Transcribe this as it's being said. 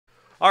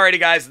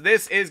Alrighty, guys,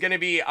 this is going to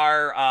be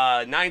our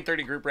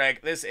 9:30 group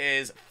break. This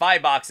is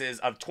 5 boxes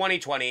of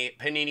 2020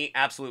 Panini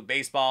Absolute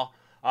Baseball.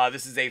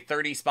 This is a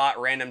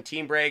 30-spot random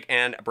team break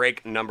and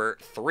break number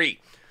 3.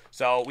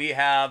 So we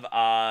have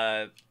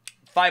 5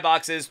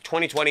 boxes,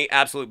 2020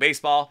 Absolute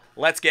Baseball.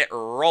 Let's get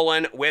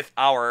rolling with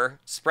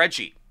our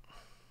spreadsheet.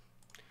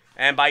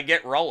 And by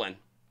get rolling,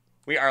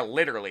 we are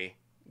literally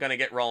going to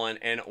get rolling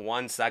in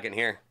 1 second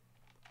here.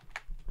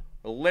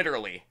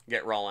 Literally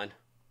get rolling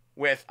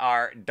with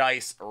our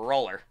dice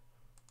roller.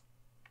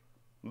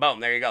 Boom,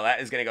 there you go. That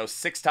is going to go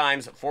 6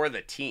 times for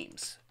the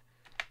teams.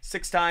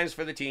 6 times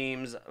for the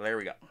teams. There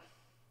we go.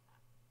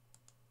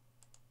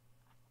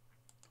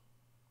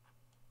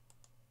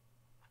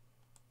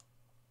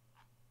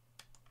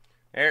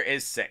 There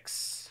is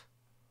 6.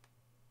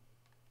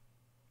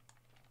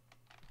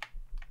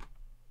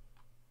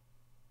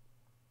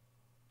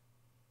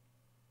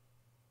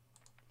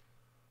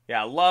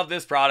 Yeah, love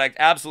this product.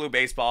 Absolute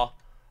Baseball.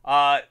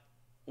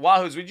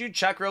 Wahoos, would you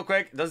check real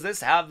quick? Does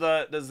this have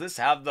the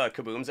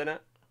kabooms in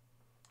it?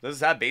 Does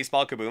this have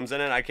baseball kabooms in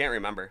it? I can't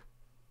remember.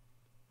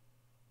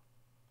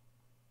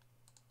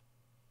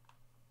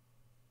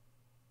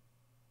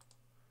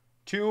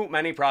 Too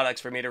many products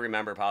for me to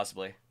remember,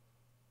 possibly.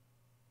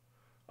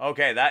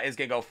 Okay, that is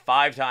going to go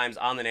 5 times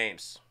on the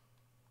names.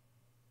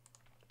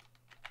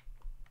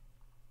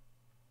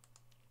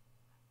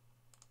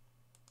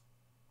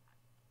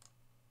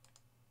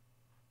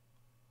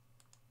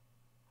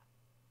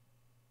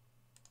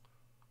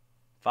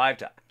 Five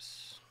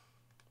times.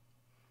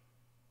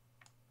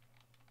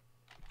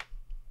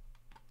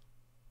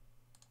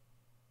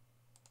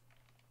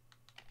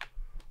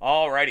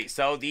 Alrighty,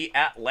 so the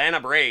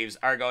Atlanta Braves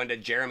are going to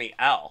Jeremy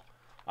L.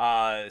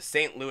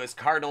 St. Louis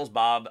Cardinals,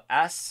 Bob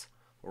S.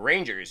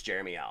 Rangers,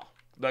 Jeremy L.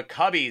 The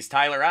Cubbies,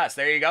 Tyler S.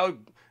 There you go.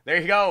 There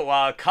you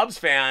go. Cubs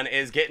fan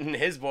is getting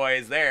his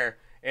boys there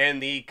in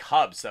the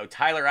Cubs. So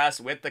Tyler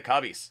S. with the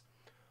Cubbies.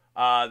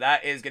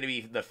 That is going to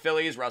be the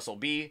Phillies, Russell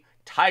B.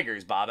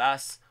 Tigers, Bob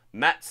S.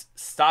 Mets,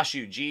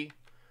 Stashu G.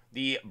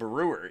 The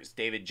Brewers,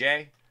 David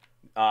J.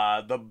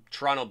 The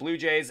Toronto Blue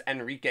Jays,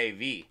 Enrique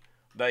V.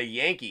 The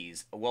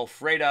Yankees,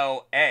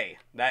 Wilfredo A.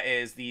 That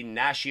is the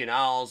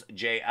Nationals,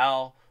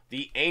 JL.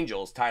 The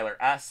Angels, Tyler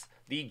S.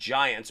 The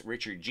Giants,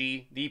 Richard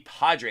G. The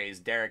Padres,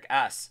 Derek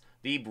S.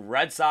 The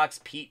Red Sox,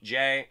 Pete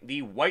J.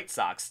 The White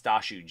Sox,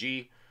 Stashu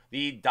G.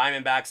 The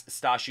Diamondbacks,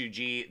 Stashu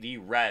G. The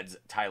Reds,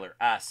 Tyler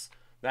S.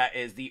 That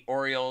is the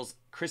Orioles,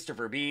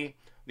 Christopher B.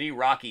 The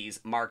Rockies,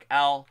 Mark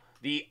L.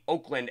 The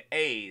Oakland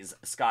A's,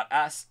 Scott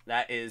S.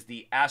 That is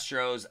the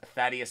Astros,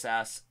 Thaddeus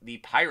S. The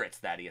Pirates,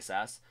 Thaddeus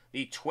S.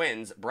 The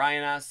Twins,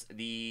 Brian S.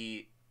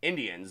 The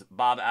Indians,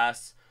 Bob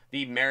S.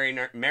 The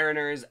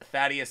Mariners,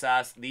 Thaddeus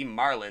S. The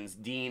Marlins,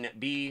 Dean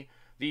B.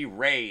 The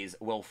Rays,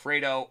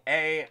 Wilfredo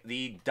A.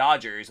 The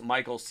Dodgers,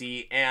 Michael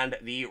C. And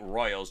the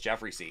Royals,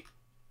 Jeffrey C.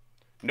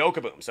 No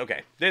kabooms.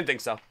 Okay, didn't think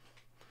so.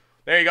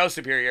 There you go,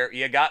 Superior.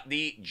 You got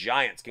the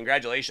Giants.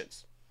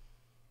 Congratulations.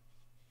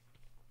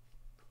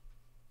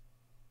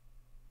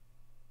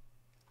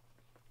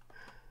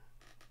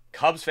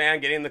 Cubs fan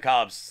getting the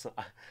Cubs.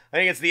 I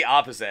think it's the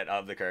opposite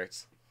of the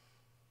Kurtz.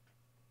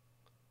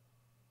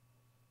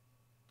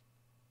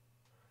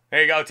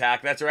 There you go,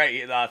 Tack. That's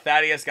right.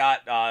 Thaddeus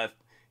got,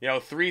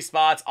 3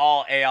 spots,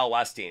 all AL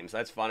West teams.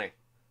 That's funny.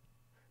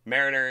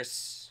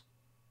 Mariners,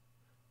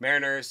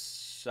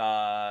 Pirates,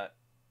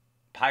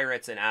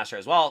 and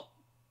Astros. Well,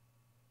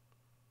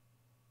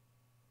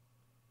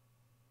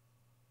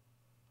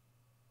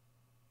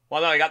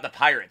 no, I got the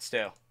Pirates,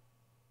 too.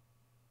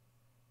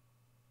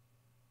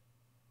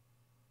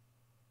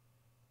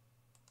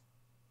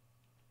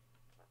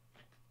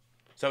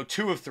 So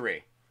 2 of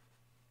 3.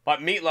 But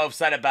Meatloaf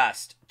said it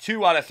best.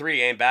 2 out of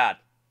 3 ain't bad.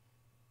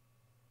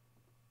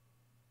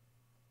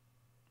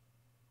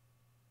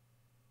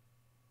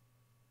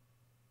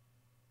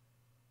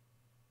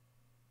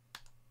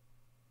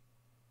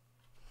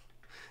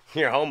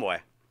 You're a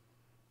homeboy.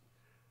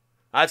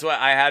 That's what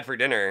I had for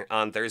dinner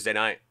on Thursday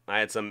night.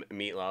 I had some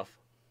meatloaf.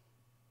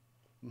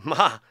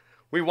 Ma,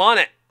 we want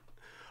it.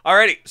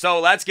 Alrighty, so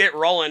let's get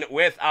rolling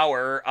with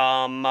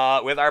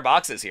our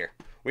boxes here.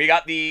 We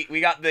got the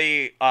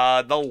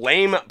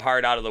lame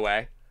part out of the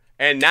way,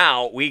 and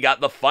now we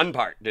got the fun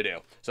part to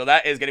do. So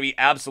that is going to be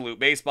Absolute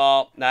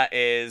Baseball. That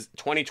is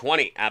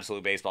 2020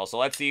 Absolute Baseball. So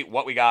let's see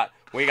what we got.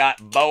 We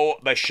got Bo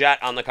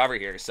Bichette on the cover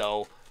here.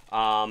 So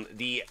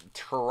the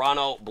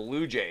Toronto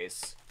Blue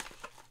Jays,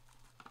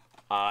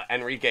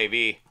 Enrique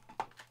V.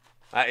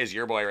 That is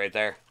your boy right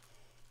there.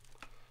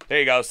 There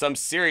you go. Some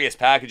serious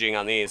packaging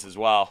on these as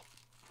well.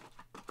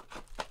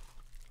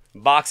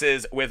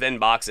 Boxes within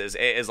boxes.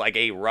 It is like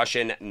a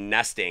Russian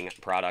nesting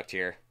product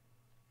here.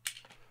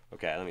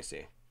 Okay, let me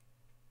see.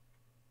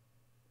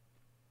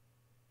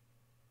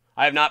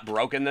 I have not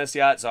broken this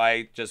yet, so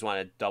I just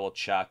want to double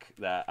check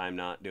that I'm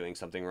not doing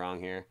something wrong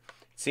here.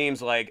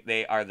 Seems like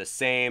they are the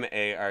same.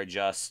 They are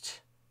just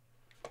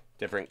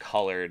different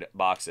colored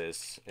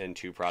boxes in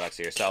 2 products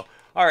here. So,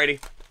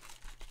 alrighty.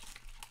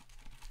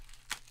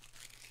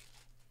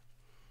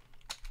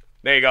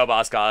 There you go,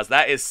 Boss Cause.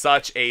 That is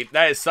such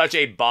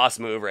a boss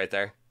move right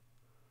there.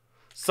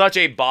 Such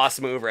a boss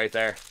move right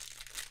there.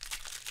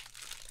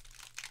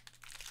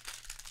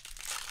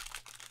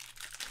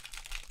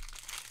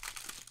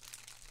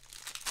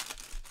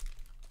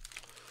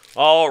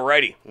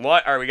 Alrighty,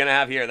 what are we going to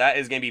have here? That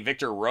is going to be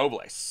Victor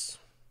Robles.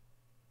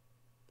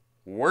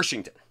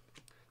 Washington.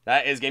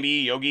 That is going to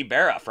be Yogi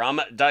Berra from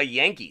the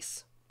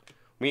Yankees.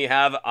 We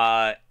have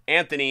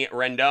Anthony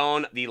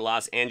Rendon, the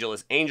Los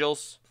Angeles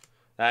Angels.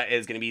 That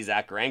is going to be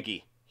Zach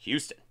Greinke,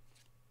 Houston.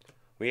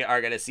 We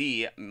are going to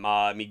see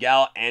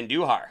Miguel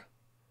Andujar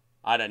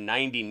out of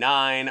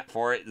 99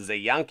 for the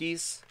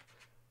Yankees.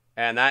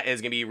 And that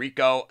is going to be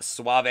Rico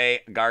Suave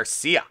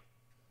Garcia.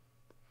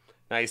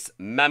 Nice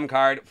mem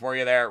card for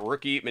you there.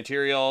 Rookie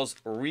materials,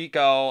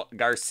 Rico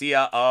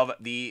Garcia of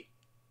the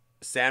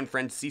San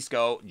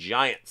Francisco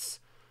Giants.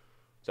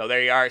 So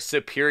there you are,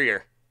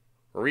 Superior,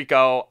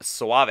 Rico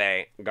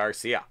Suave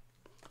Garcia.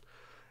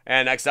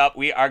 And next up,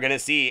 we are going to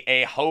see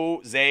a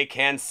Jose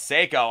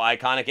Canseco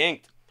Iconic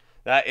Inked.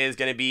 That is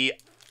going to be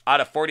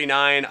out of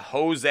 49,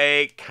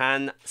 Jose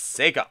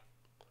Canseco.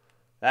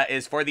 That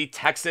is for the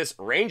Texas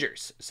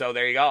Rangers. So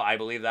there you go. I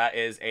believe that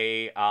is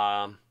a...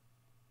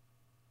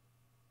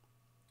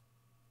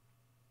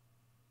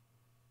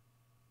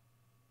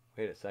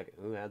 Wait a second.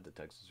 Who had the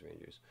Texas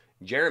Rangers?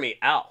 Jeremy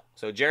L.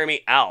 So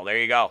Jeremy L. There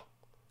you go.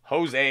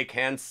 Jose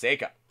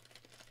Canseco.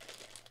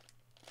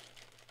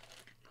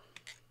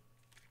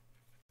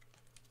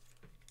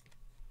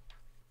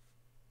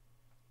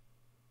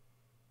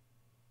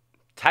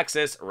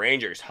 Texas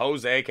Rangers.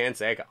 Jose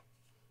Canseco.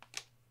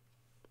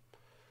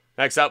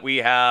 Next up, we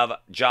have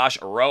Josh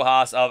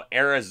Rojas of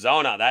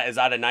Arizona. That is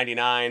out of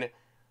 99.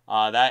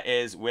 That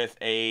is with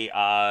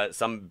a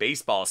some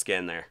baseball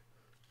skin there.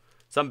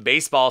 Some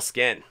baseball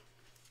skin.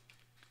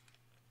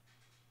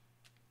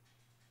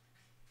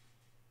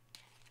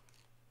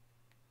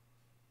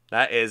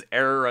 That is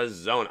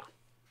Arizona.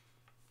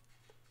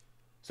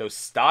 So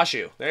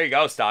Stashu. There you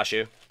go,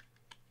 Stashu.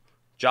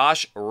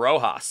 Josh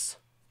Rojas.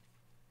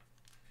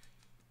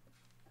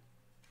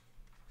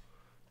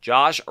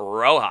 Josh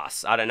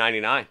Rojas out of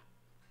 99.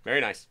 Very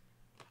nice.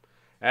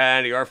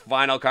 And your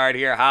final card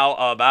here. How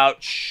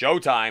about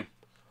Showtime?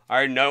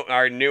 Our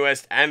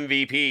newest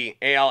MVP,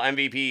 AL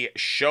MVP,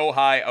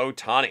 Shohei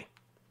Ohtani.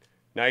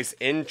 Nice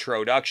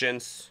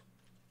introductions.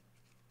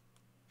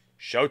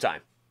 Showtime.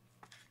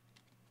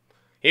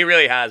 He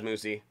really has,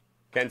 Moosey.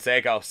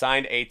 Canseco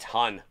signed a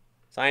ton.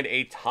 Signed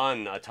a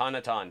ton. A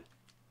ton.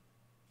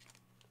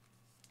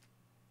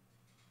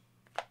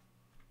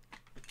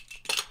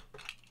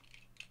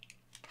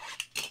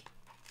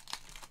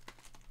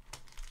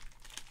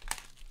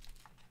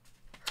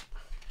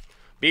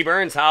 B.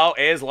 Burns, how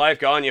is life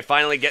going? You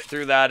finally get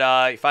through that,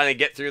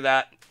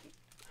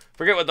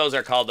 forget what those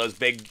are called, those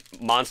big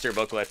monster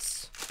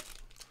booklets.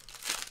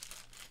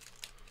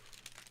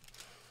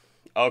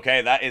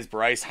 Okay, that is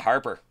Bryce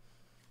Harper.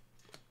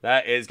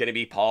 That is going to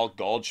be Paul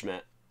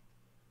Goldschmidt.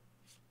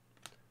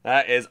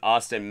 That is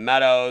Austin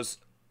Meadows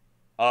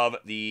of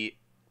the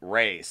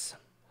Rays.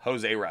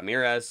 Jose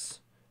Ramirez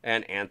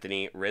and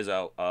Anthony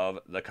Rizzo of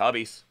the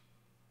Cubbies.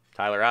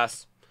 Tyler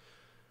S.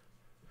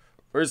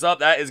 First up,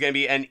 that is going to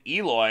be an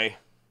Eloy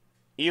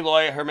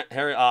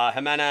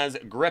Jimenez,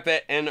 grip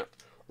it and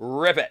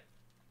rip it.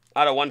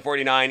 Out of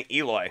 149,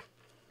 Eloy.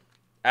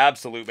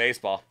 Absolute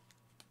baseball.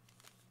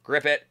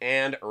 Grip it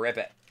and rip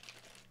it.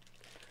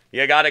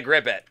 You got to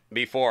grip it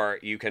before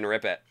you can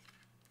rip it.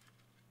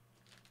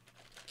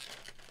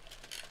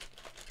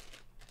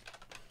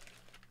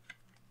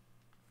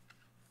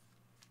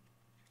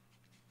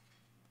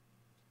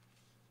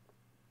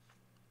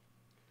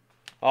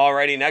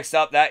 Alrighty, next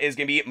up, that is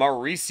going to be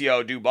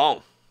Mauricio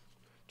Dubon.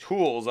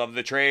 Tools of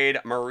the trade,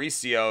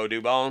 Mauricio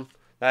Dubon.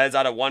 That is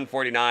out of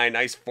 149.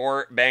 Nice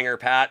 4-banger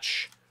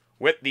patch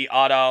with the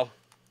auto.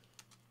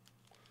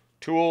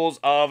 Tools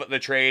of the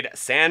trade,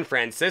 San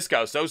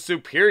Francisco. So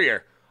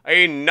Superior.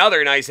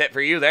 Another nice hit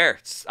for you there.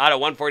 It's out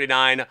of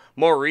 149,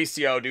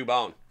 Mauricio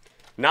Dubon.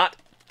 Not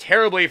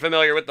terribly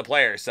familiar with the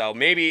player, so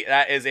maybe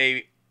that is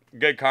a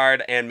good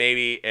card, and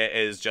maybe it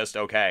is just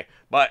okay.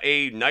 But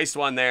a nice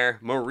one there,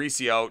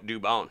 Mauricio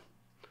Dubon,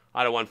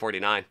 out of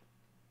 149.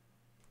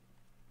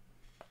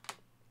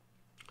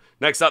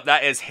 Next up,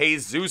 that is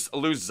Jesus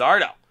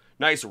Luzardo.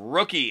 Nice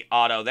rookie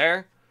auto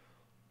there.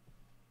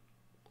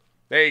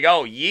 There you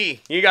go,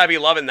 Yee. You got to be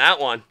loving that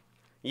one.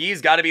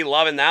 Yee's got to be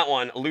loving that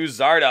one.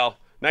 Luzardo,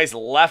 nice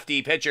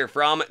lefty pitcher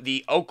from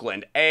the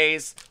Oakland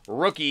A's.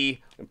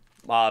 Rookie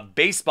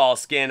baseball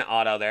skin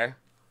auto there.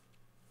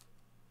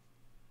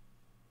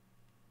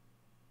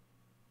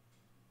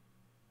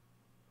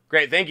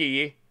 Great, thank you,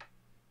 Yee.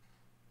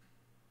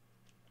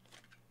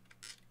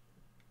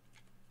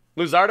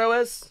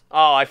 Luzardo is?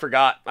 Oh, I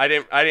forgot. I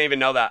didn't even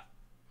know that.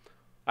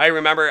 I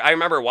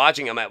remember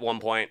watching him at one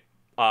point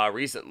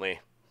recently.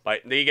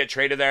 But did he get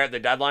traded there at the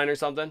deadline or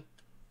something?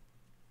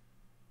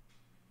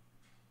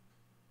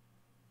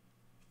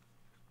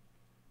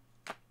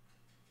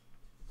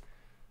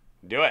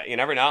 Do it. You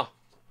never know.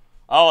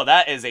 Oh,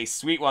 that is a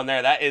sweet one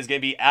there. That is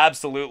going to be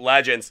Absolute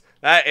Legends.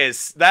 That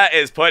is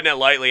putting it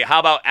lightly. How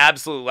about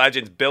Absolute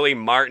Legends, Billy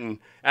Martin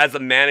as the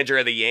manager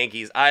of the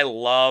Yankees? I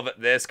love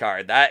this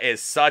card. That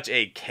is such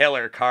a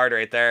killer card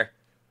right there.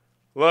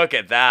 Look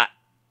at that.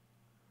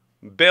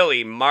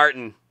 Billy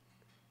Martin.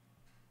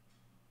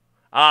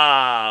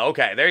 Ah,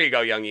 okay. There you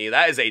go, Young E.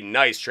 That is a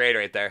nice trade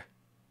right there.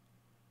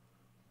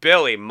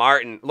 Billy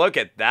Martin. Look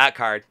at that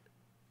card.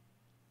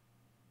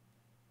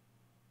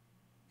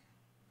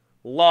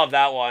 Love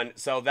that one.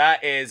 So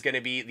that is going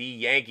to be the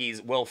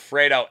Yankees.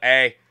 Wilfredo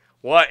A.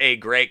 What a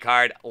great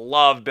card.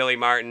 Love Billy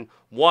Martin.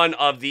 One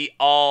of the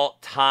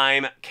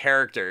all-time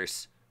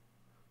characters.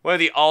 One of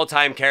the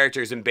all-time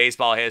characters in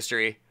baseball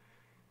history.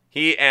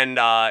 He and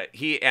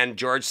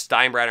George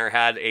Steinbrenner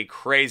had a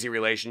crazy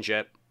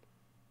relationship.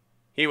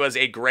 He was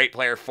a great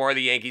player for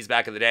the Yankees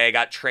back in the day.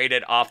 Got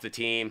traded off the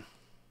team.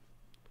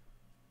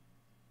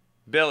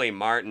 Billy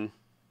Martin.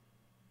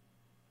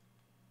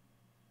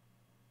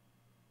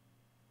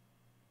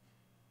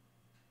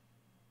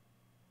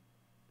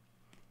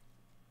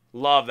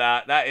 Love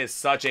that. That is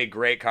such a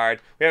great card.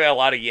 We have a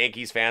lot of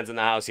Yankees fans in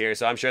the house here,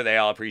 so I'm sure they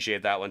all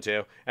appreciate that one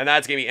too. And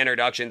that's going to be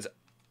introductions,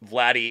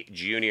 Vladdy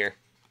Jr.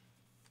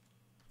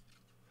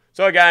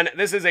 So again,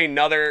 this is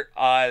another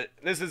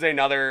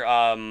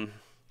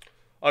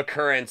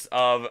occurrence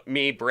of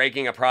me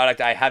breaking a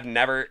product I have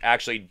never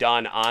actually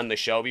done on the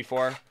show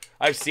before.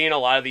 I've seen a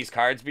lot of these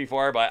cards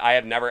before, but I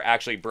have never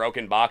actually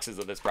broken boxes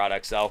of this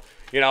product. So,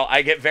 you know,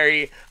 I get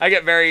very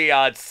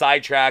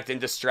sidetracked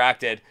and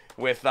distracted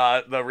with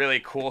the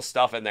really cool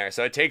stuff in there.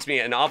 So it takes me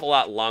an awful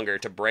lot longer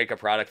to break a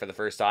product for the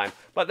first time,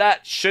 but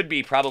that should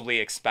be probably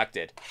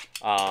expected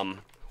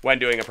when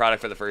doing a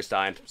product for the first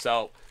time.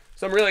 So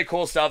some really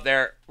cool stuff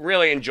there.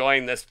 Really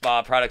enjoying this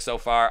product so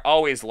far.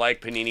 Always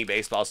like Panini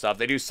baseball stuff.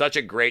 They do such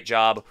a great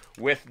job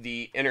with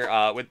the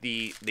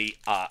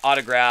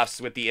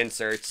autographs, with the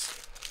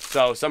inserts.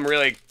 So some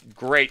really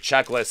great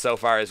checklists so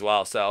far as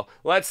well. So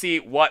let's see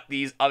what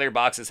these other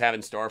boxes have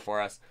in store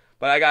for us.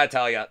 But I got to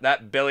tell you,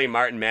 that Billy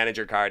Martin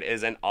manager card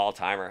is an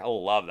all-timer. I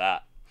love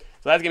that.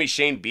 So that's going to be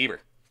Shane Bieber.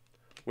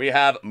 We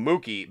have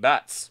Mookie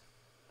Betts.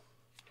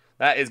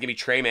 That is going to be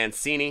Trey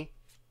Mancini.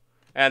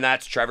 And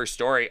that's Trevor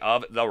Story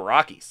of the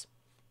Rockies.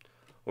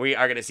 We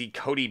are going to see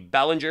Cody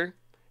Bellinger.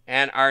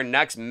 And our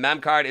next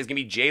mem card is going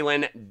to be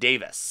Jalen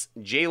Davis.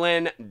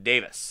 Jalen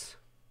Davis.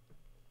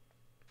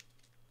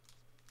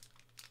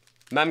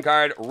 Mem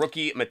card,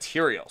 Rookie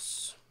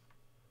Materials.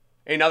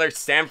 Another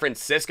San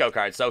Francisco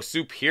card. So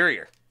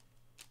Superior.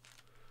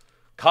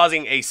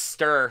 Causing a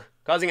stir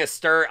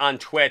on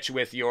Twitch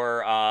with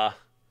your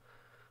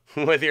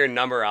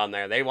number on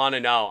there. They want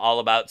to know all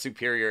about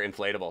Superior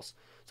inflatables.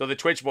 So the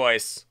Twitch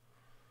boys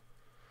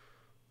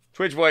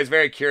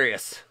very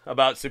curious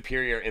about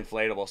Superior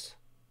inflatables.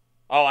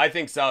 Oh, I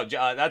think so.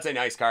 That's a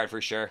nice card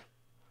for sure.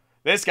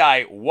 This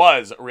guy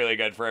was really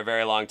good for a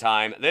very long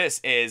time. This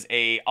is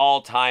a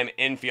all-time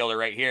infielder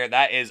right here.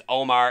 That is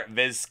Omar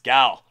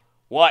Vizquel.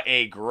 What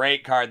a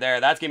great card there.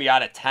 That's going to be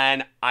out of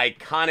 10.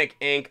 Iconic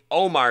ink,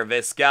 Omar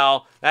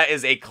Vizquel. That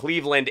is a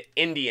Cleveland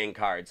Indian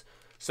cards.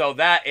 So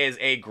that is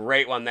a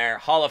great one there.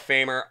 Hall of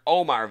Famer,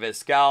 Omar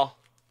Vizquel.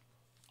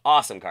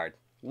 Awesome card.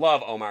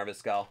 Love Omar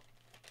Vizquel.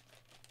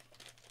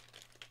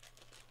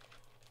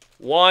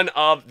 One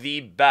of the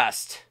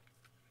best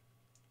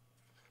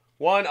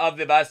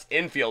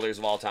infielders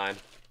of all time.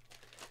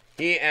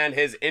 He and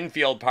his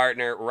infield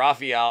partner,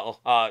 Roberto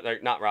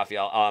Alomar.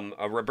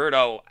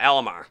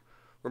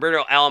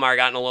 Roberto Alomar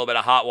got in a little bit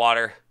of hot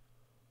water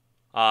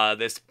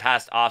this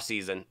past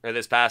offseason, or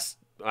this past,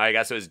 I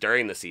guess it was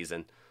during the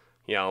season,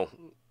 you know.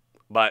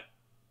 But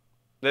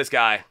this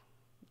guy,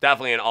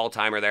 definitely an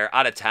all-timer there.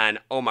 Out of 10,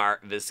 Omar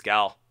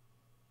Vizquel.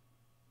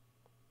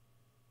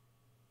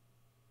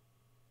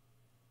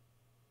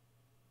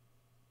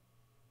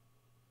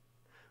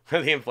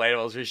 For the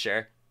inflatables, for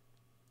sure.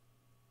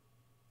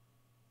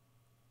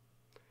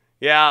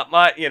 Yeah,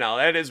 but, you know,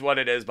 it is what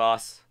it is,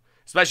 boss.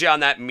 Especially on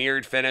that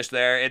mirrored finish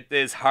there. It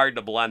is hard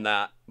to blend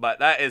that. But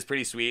that is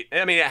pretty sweet.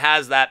 I mean, it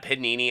has that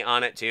Panini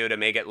on it, too, to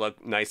make it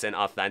look nice and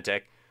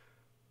authentic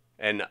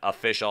and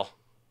official.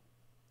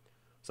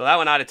 So that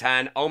one out of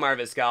 10. Omar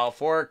Vizquel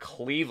for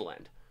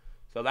Cleveland.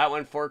 So that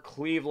one for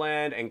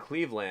Cleveland. And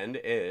Cleveland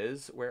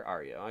is... Where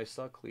are you? I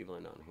saw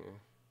Cleveland on here.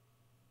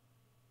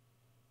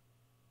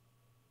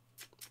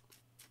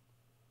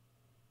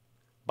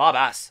 Bob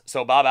S.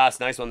 So Bob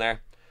S. Nice one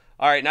there.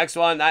 All right, next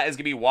one. That is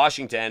going to be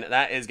Washington.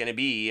 That is going to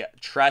be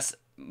Tres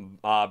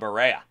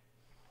Barrera.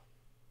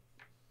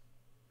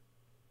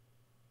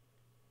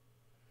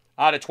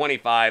 Out of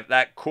 25.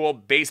 That cool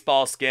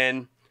baseball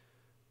skin.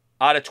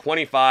 Out of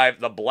 25.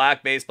 The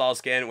black baseball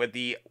skin with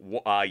the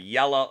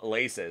yellow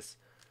laces.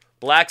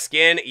 Black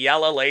skin,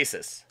 yellow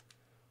laces.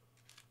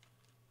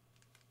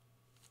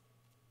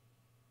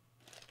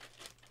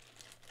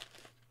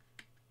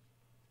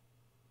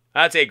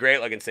 That's a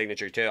great looking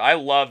signature too. I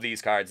love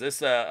these cards.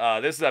 This is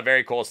a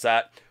very cool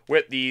set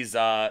with these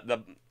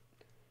the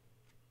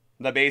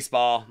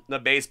baseball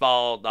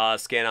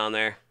skin on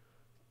there.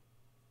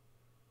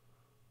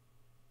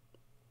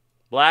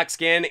 Black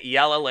skin,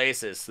 yellow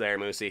laces there,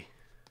 Moosey.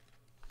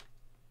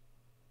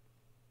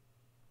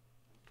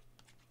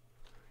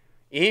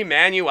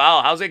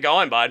 Emmanuel, how's it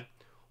going, bud?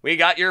 We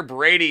got your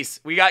Brady's.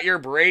 We got your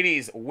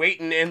Brady's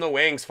waiting in the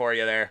wings for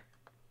you there.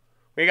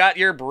 We got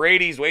your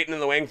Brady's waiting in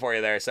the wing for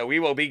you there. So we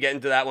will be getting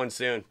to that one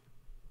soon.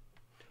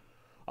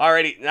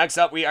 Alrighty, next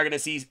up we are going to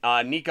see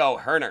Nico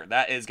Herner.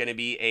 That is going to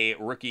be a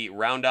rookie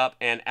roundup.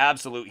 And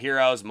Absolute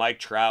Heroes, Mike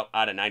Trout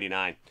out of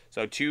 99.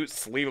 So 2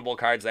 sleevable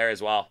cards there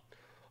as well.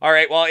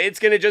 Alright, well, it's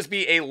going to just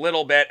be a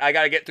little bit. I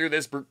got to get through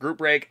this group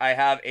break. I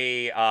have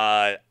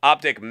a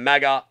Optic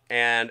Mega,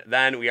 and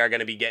then we are going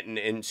to be getting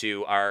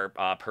into our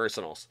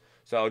personals.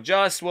 So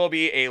just will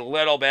be a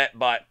little bit,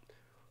 but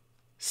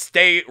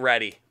stay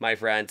ready, my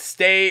friend.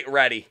 Stay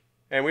ready.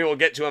 And we will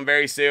get to them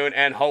very soon,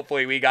 and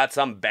hopefully we got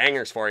some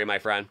bangers for you, my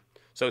friend.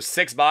 So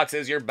 6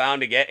 boxes, you're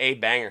bound to get a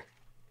banger.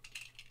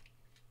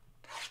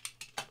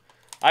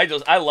 I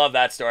love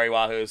that story,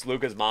 Wahoos.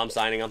 Luca's mom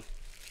signing them.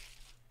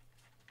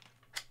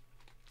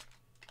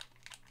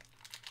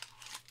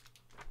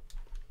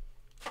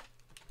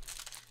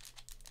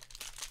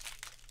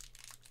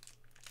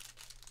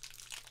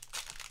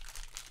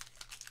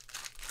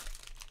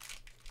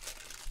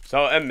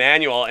 So,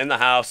 Emmanuel in the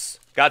house.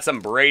 Got some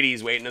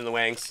Brady's waiting in the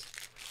wings.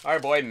 Our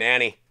boy,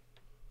 Manny.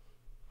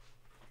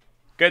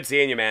 Good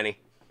seeing you, Manny.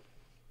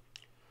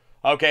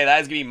 Okay,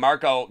 that is going to be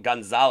Marco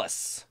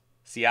Gonzalez,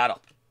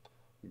 Seattle.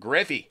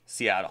 Griffey,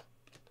 Seattle.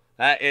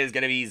 That is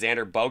going to be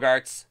Xander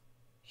Bogaerts,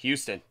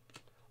 Houston.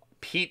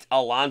 Pete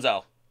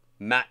Alonso,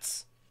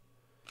 Mets.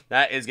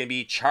 That is going to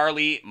be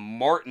Charlie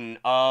Morton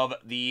of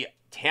the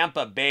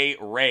Tampa Bay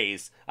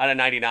Rays out of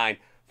 99.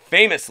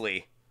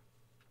 Famously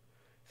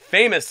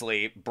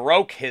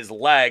broke his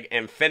leg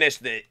and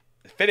finished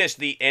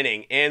the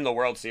inning in the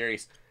World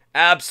Series.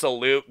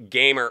 Absolute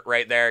gamer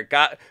right there.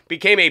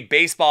 Became a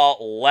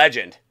baseball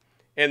legend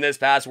in this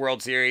past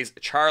World Series.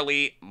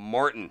 Charlie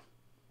Morton.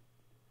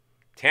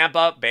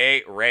 Tampa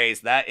Bay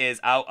Rays. That is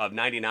out of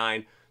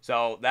 99.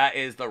 So that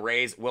is the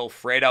Rays.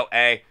 Wilfredo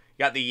A. You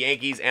got the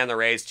Yankees and the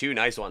Rays. 2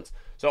 nice ones.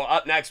 So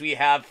up next we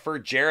have for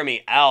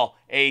Jeremy L.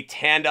 a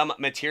Tandem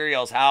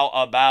Materials. How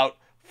about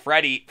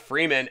Freddie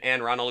Freeman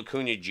and Ronald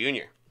Acuna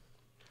Jr.?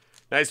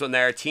 Nice one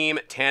there. Team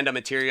Tandem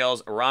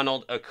Materials,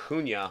 Ronald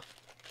Acuna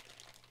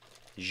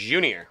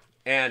Jr.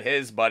 and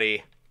his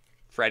buddy,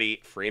 Freddie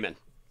Freeman.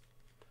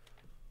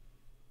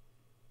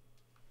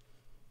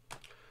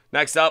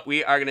 Next up,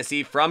 we are going to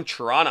see from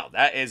Toronto.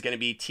 That is going to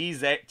be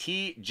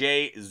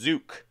TJ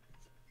Zook.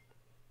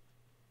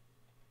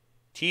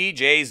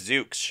 TJ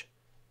Zooks.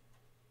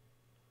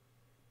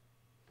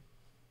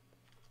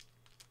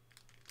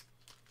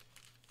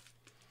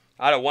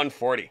 Out of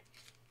 140.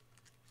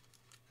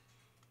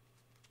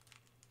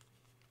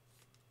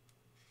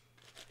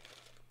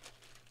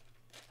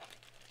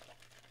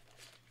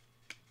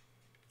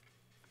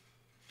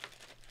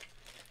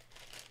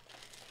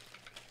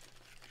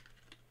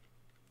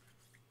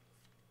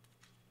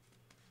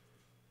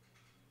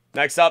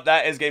 Next up,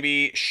 that is going to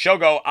be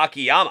Shogo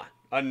Akiyama.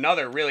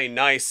 Another really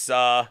nice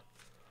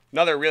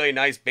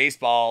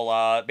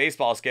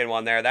baseball skin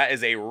one there. That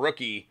is a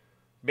rookie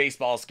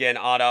baseball skin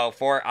auto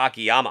for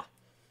Akiyama.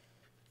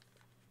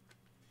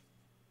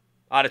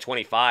 Out of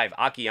 25,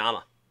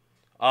 Akiyama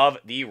of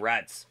the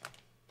Reds.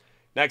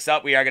 Next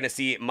up, we are going to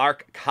see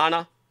Mark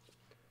Canha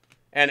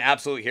and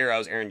Absolute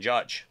Heroes, Aaron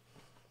Judge.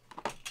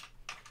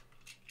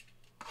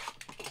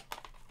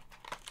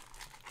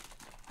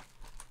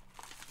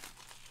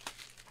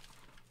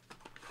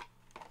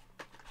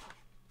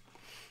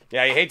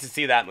 Yeah, you hate to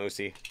see that,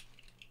 Moosey.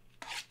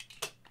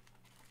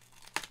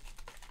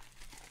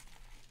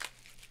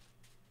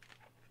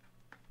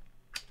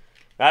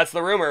 That's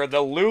the rumor, the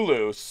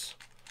Lulus.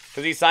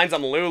 Because he signs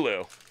them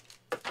Lulu.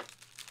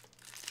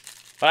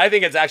 But I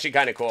think it's actually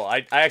kind of cool.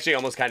 I actually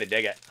almost kind of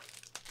dig it.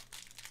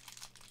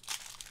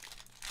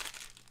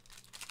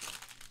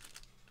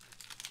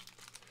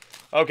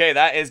 Okay,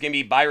 that is going to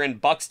be Byron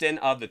Buxton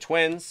of the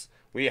Twins.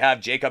 We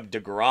have Jacob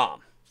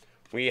deGrom.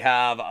 We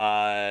have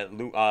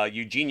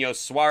Eugenio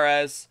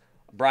Suarez,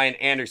 Brian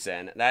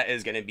Anderson. That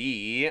is going to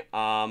be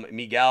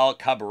Miguel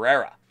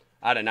Cabrera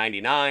out of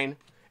 99.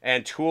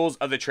 And Tools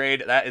of the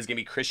Trade, that is going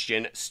to be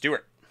Christian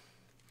Stewart.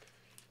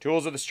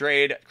 Tools of the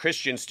Trade,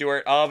 Christian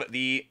Stewart of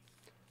the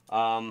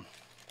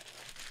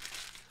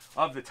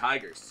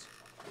Tigers.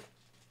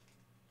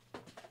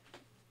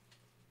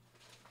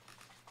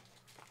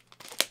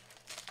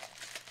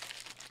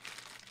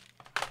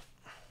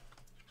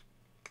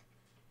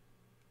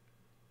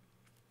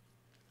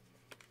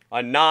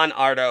 A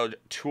non-autoed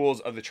Tools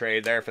of the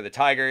Trade there for the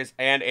Tigers,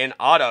 and an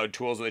autoed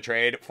Tools of the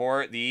Trade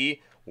for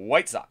the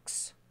White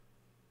Sox.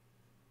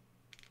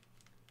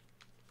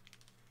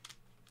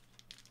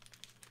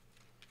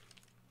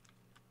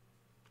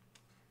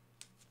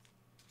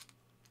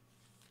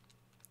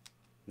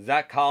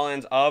 Zach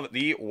Collins of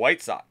the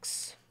White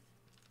Sox.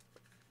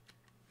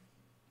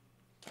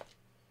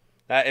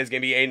 That is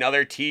going to be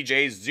another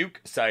TJ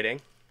Zook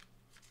sighting.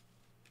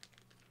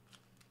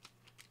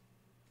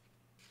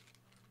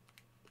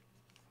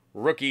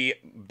 Rookie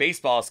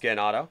baseball skin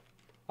auto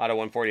out of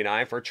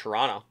 149 for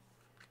Toronto.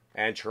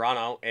 And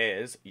Toronto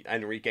is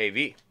Enrique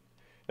V.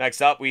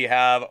 Next up, we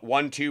have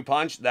 1-2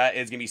 punch. That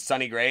is going to be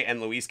Sonny Gray and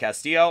Luis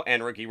Castillo.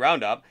 And rookie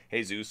roundup,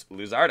 Jesus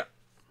Luzardo.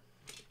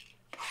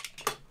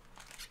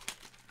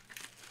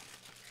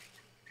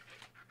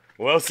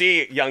 We'll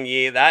see, Young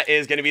Yi. That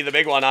is going to be the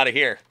big one out of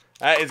here.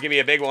 That is going to be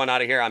a big one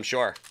out of here, I'm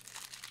sure.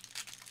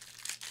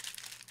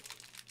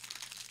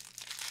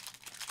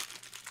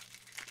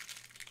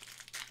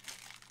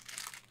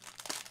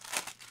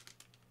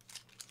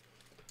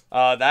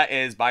 That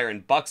is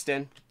Byron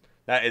Buxton.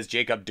 That is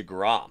Jacob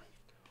deGrom.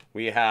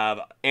 We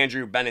have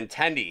Andrew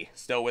Benintendi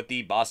still with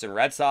the Boston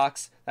Red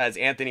Sox. That is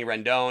Anthony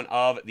Rendon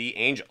of the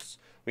Angels.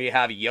 We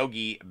have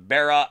Yogi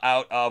Berra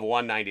out of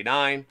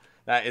 199.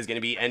 That is going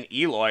to be an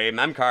Eloy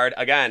mem card.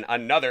 Again,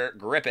 another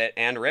grip it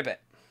and rip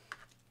it.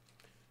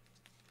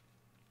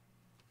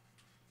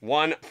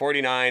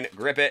 149,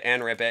 grip it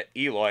and rip it,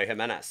 Eloy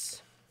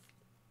Jimenez.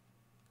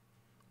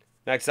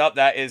 Next up,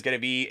 that is going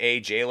to be a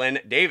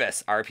Jalen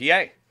Davis,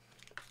 RPA.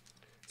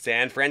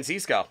 San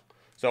Francisco.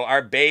 So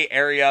our Bay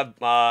Area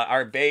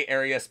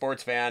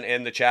sports fan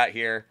in the chat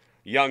here,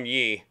 Young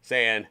Yi,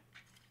 saying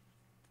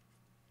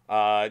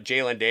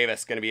Jalen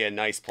Davis going to be a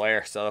nice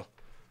player. So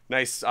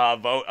nice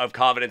vote of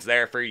confidence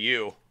there for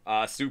you,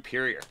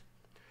 Superior.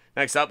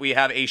 Next up, we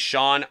have a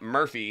Sean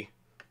Murphy.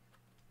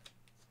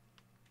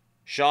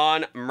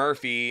 Sean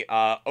Murphy,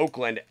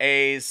 Oakland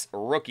A's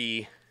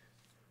rookie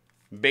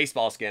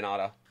baseball skin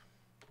auto.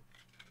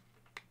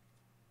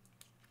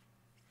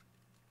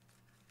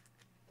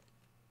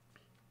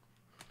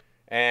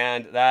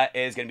 And that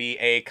is going to be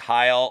a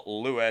Kyle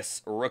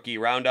Lewis rookie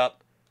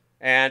roundup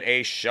and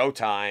a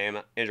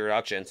Showtime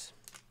introductions.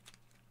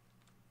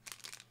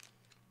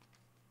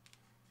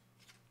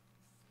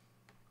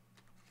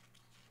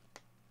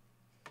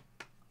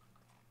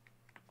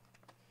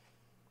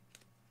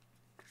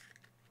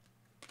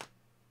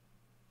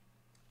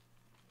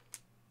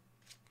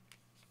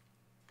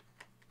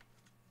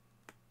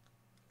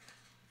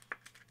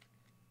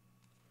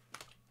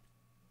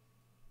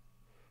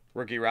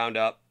 Rookie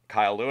roundup,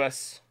 Kyle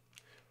Lewis,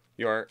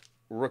 your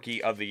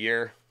rookie of the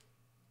year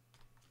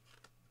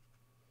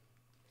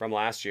from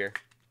last year.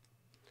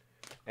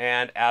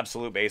 And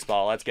Absolute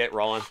Baseball. Let's get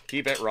rolling.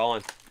 Keep it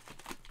rolling.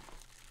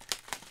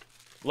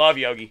 Love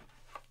Yogi.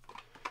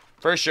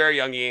 For sure,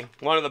 Young Yi.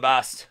 One of the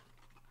best.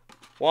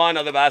 One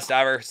of the best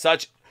ever.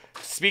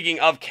 Speaking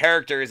of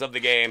characters of the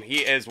game, he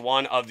is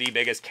one of the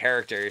biggest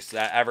characters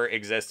that ever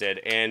existed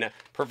in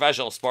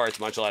professional sports,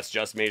 much less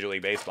just Major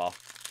League Baseball.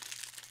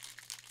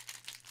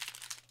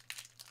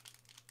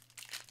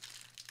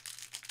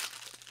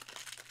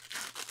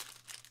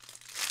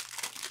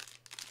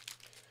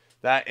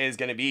 That is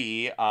going to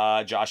be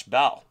Josh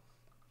Bell,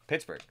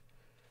 Pittsburgh.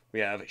 We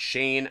have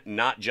Shane,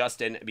 not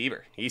Justin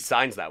Bieber. He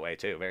signs that way,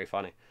 too. Very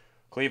funny.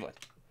 Cleveland.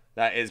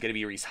 That is going to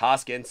be Rhys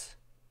Hoskins.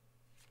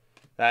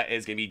 That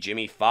is going to be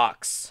Jimmy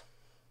Fox.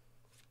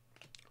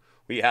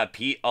 We have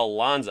Pete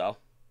Alonso,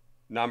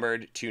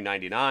 numbered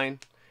 299.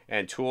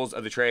 And Tools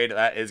of the Trade,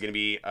 that is going to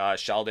be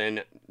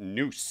Sheldon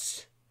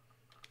Noose.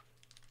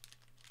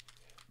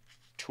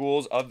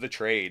 Tools of the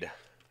Trade.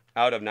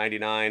 Out of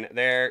 99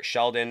 there,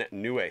 Sheldon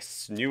Noose,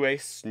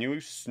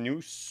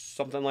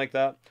 something like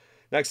that.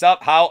 Next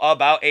up, how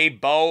about a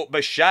Bo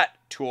Bichette?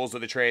 Tools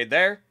of the Trade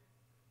there.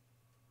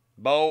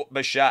 Bo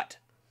Bichette.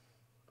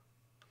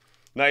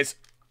 Nice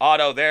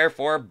auto there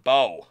for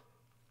Bo.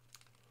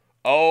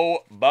 Oh,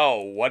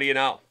 Bo, what do you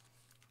know?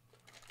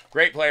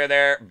 Great player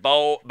there,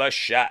 Bo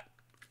Bichette.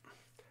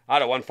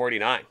 Out of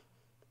 149.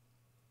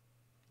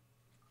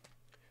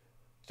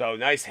 So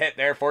nice hit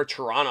there for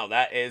Toronto.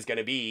 That is going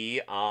to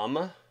be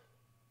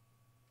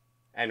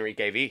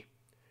Enrique V.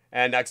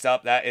 And next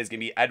up, that is going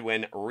to be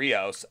Edwin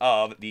Rios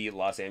of the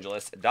Los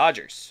Angeles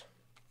Dodgers.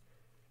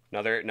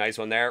 Another nice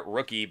one there.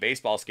 Rookie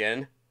baseball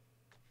skin.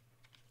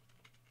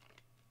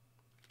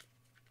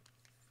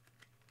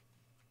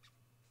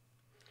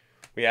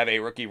 We have a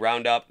rookie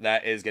roundup.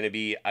 That is going to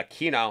be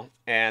Aquino.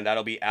 And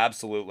that'll be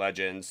Absolute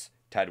Legends,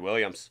 Ted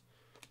Williams.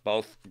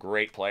 Both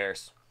great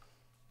players.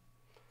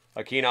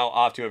 Aquino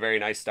off to a very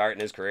nice start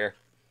in his career.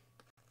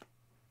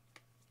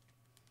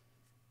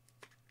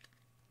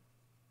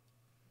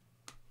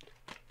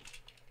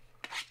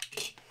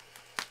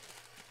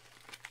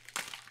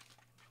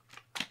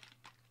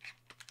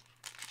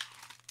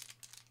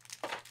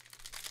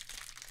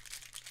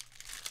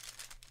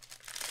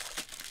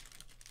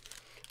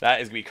 That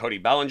is going to be Cody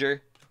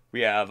Bellinger.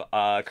 We have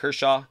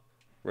Kershaw,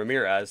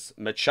 Ramirez,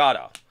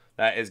 Machado.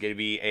 That is going to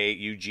be a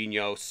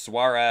Eugenio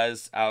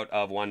Suarez out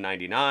of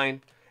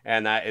 199.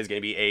 And that is going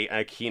to be a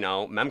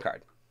Aquino mem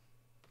card.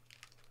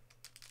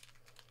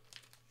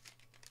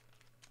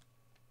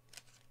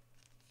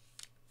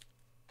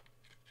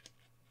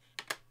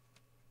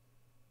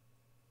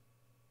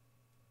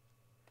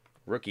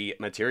 Rookie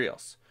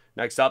materials.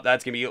 Next up,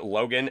 that's going to be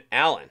Logan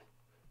Allen.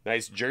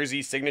 Nice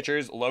jersey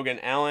signatures, Logan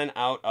Allen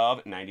out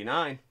of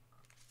 99.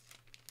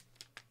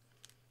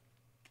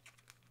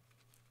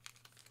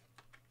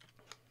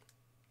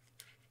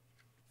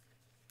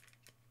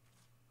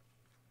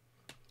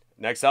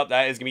 Next up,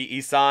 that is going to be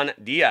Isan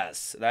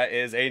Diaz. That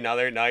is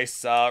another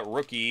nice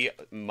rookie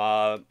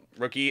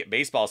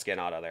baseball skin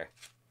auto there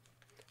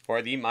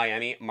for the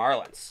Miami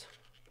Marlins.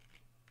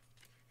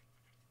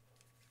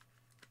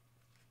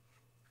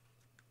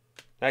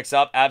 Next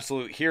up,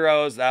 Absolute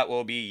Heroes. That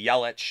will be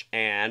Yelich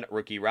and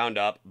rookie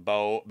roundup,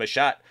 Bo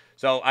Bichette.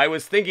 So I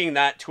was thinking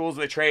that Tools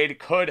of the Trade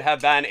could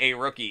have been a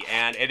rookie,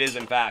 and it is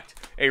in fact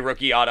a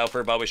rookie auto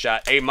for Bo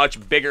Bichette. A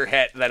much bigger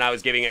hit than I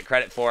was giving it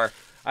credit for.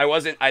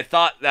 I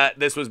thought that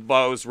this was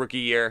Bo's rookie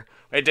year.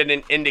 It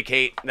didn't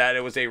indicate that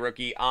it was a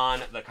rookie on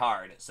the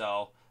card.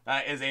 So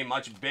that is a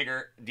much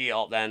bigger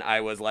deal than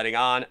I was letting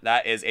on.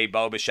 That is a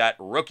Bo Bichette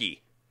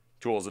rookie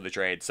Tools of the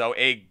Trade. So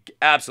a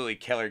absolutely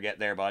killer get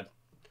there, bud.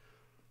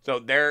 So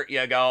there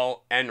you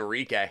go,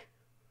 Enrique.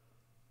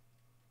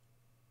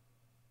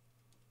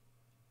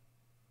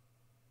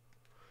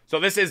 So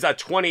this is a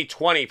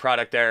 2020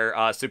 product there,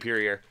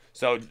 Superior.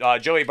 So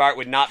Joey Bart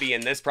would not be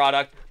in this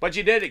product, but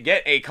you did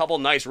get a couple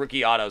nice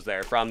rookie autos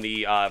there from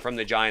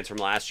the Giants from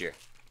last year.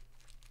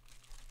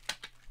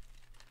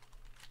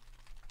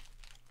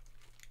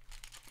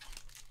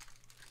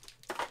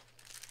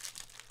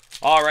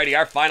 Alrighty,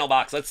 our final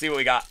box. Let's see what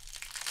we got.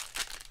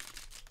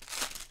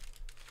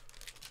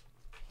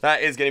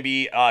 That is going to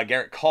be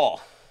Garrett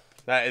Cole.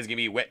 That is going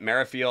to be Whit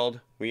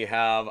Merrifield. We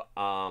have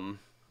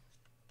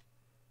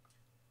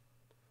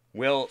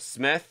Will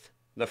Smith,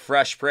 the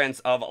Fresh Prince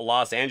of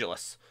Los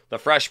Angeles. The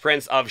Fresh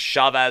Prince of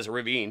Chavez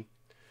Ravine.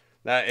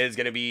 That is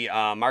going to be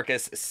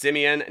Marcus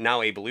Semien,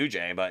 now a Blue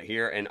Jay, but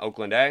here in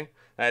Oakland A.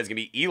 That is going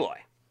to be Eloy.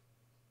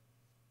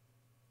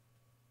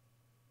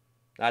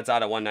 That's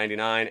out of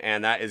 199,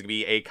 and that is going to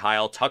be a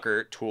Kyle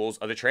Tucker Tools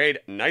of the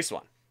Trade. Nice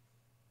one.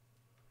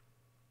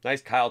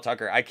 Nice Kyle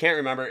Tucker. I can't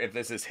remember if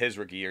this is his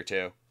rookie year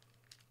too.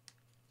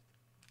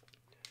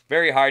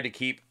 Very hard to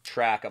keep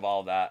track of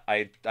all of that.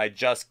 I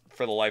just,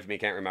 for the life of me,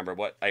 can't remember.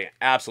 What an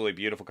absolutely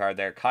beautiful card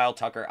there. Kyle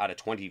Tucker out of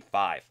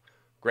 25.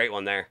 Great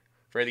one there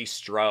for the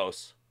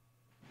Stros.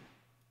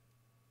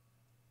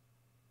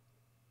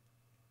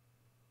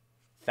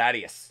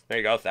 Thaddeus. There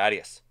you go,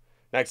 Thaddeus.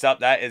 Next up,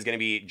 that is going to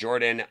be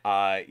Jordan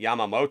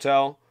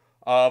Yamamoto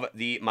of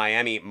the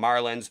Miami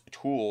Marlins.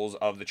 Tools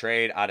of the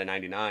Trade out of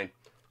 99.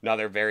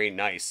 Another very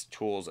nice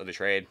Tools of the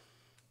Trade.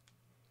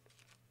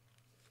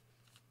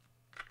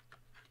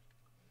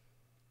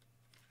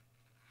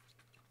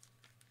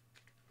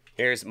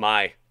 Here's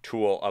my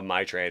tool of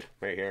my trade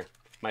right here.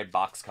 My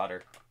box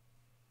cutter.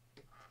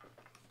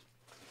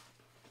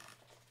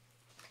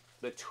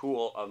 The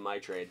tool of my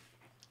trade.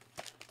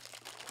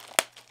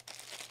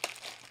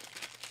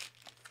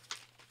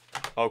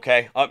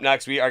 Okay, up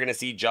next we are going to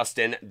see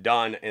Justin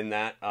Dunn in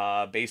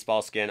that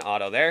baseball skin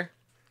auto there.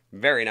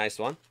 Very nice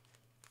one.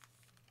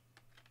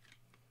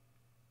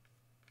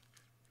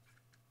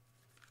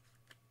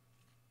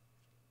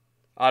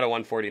 Auto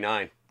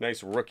 149.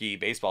 Nice rookie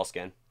baseball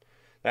skin.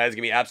 That is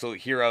going to be Absolute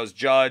Heroes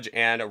Judge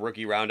and a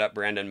rookie roundup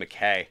Brandon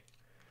McKay.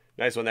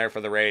 Nice one there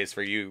for the Rays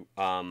for you,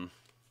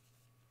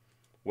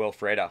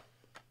 Wilfredo.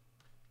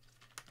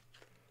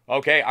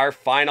 Okay, our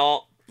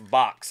final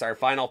box. Our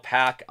final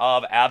pack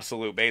of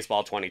Absolute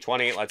Baseball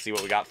 2020. Let's see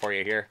what we got for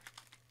you here.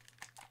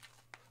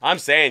 I'm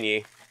saying,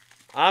 ye.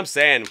 I'm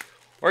saying,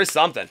 or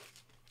something.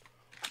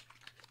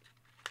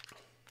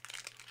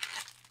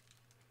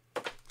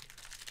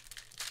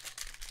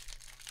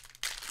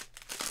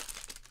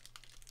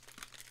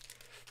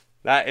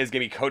 That is going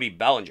to be Cody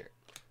Bellinger,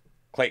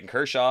 Clayton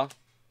Kershaw,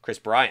 Chris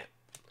Bryant.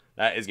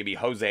 That is going to be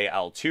Jose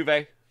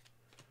Altuve.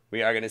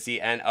 We are going to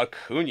see an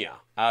Acuna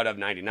out of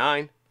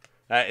 99.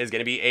 That is going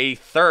to be a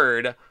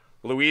third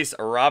Luis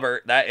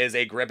Robert. That is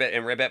a grip it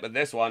and rip it, but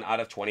this one out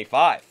of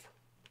 25.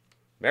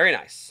 Very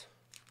nice.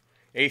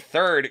 A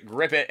third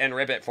grip it and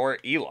rip it for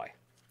Eloy.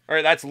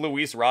 Or that's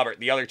Luis Robert.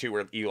 The other two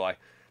were Eloy.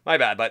 My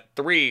bad, but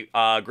three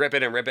grip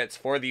it and rip it's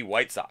for the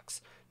White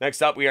Sox.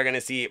 Next up, we are going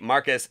to see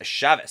Marcus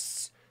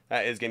Chavez.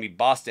 That is going to be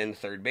Boston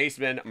third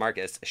baseman,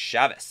 Marcus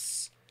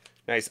Chavez.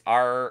 Nice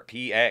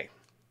RPA.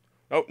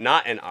 Oh,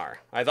 not an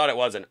R. I thought it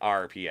was an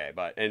RPA,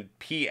 but an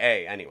PA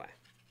anyway.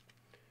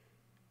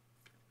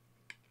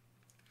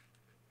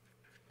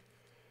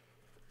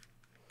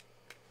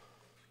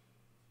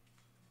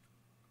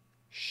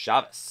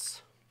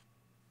 Chavez.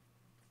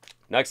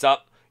 Next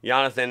up,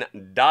 Jonathan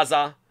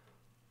Daza.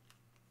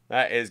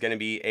 That is going to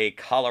be a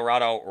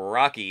Colorado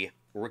Rocky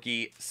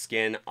rookie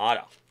skin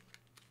auto.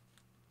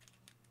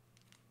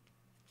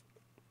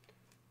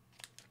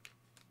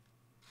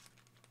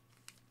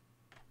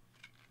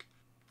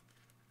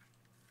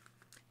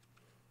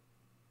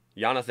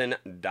 Jonathan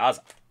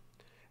Daza.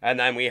 And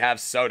then we have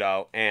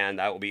Soto, and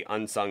that will be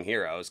Unsung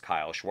Heroes,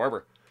 Kyle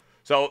Schwarber.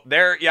 So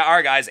there you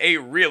are, guys. A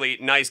really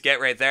nice get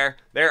right there.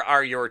 There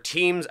are your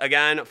teams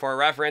again for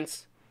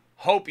reference.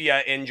 Hope you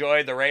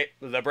enjoyed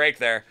the break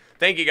there.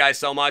 Thank you guys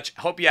so much.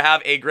 Hope you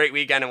have a great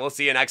weekend, and we'll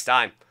see you next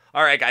time.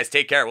 All right, guys,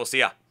 take care. We'll see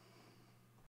ya.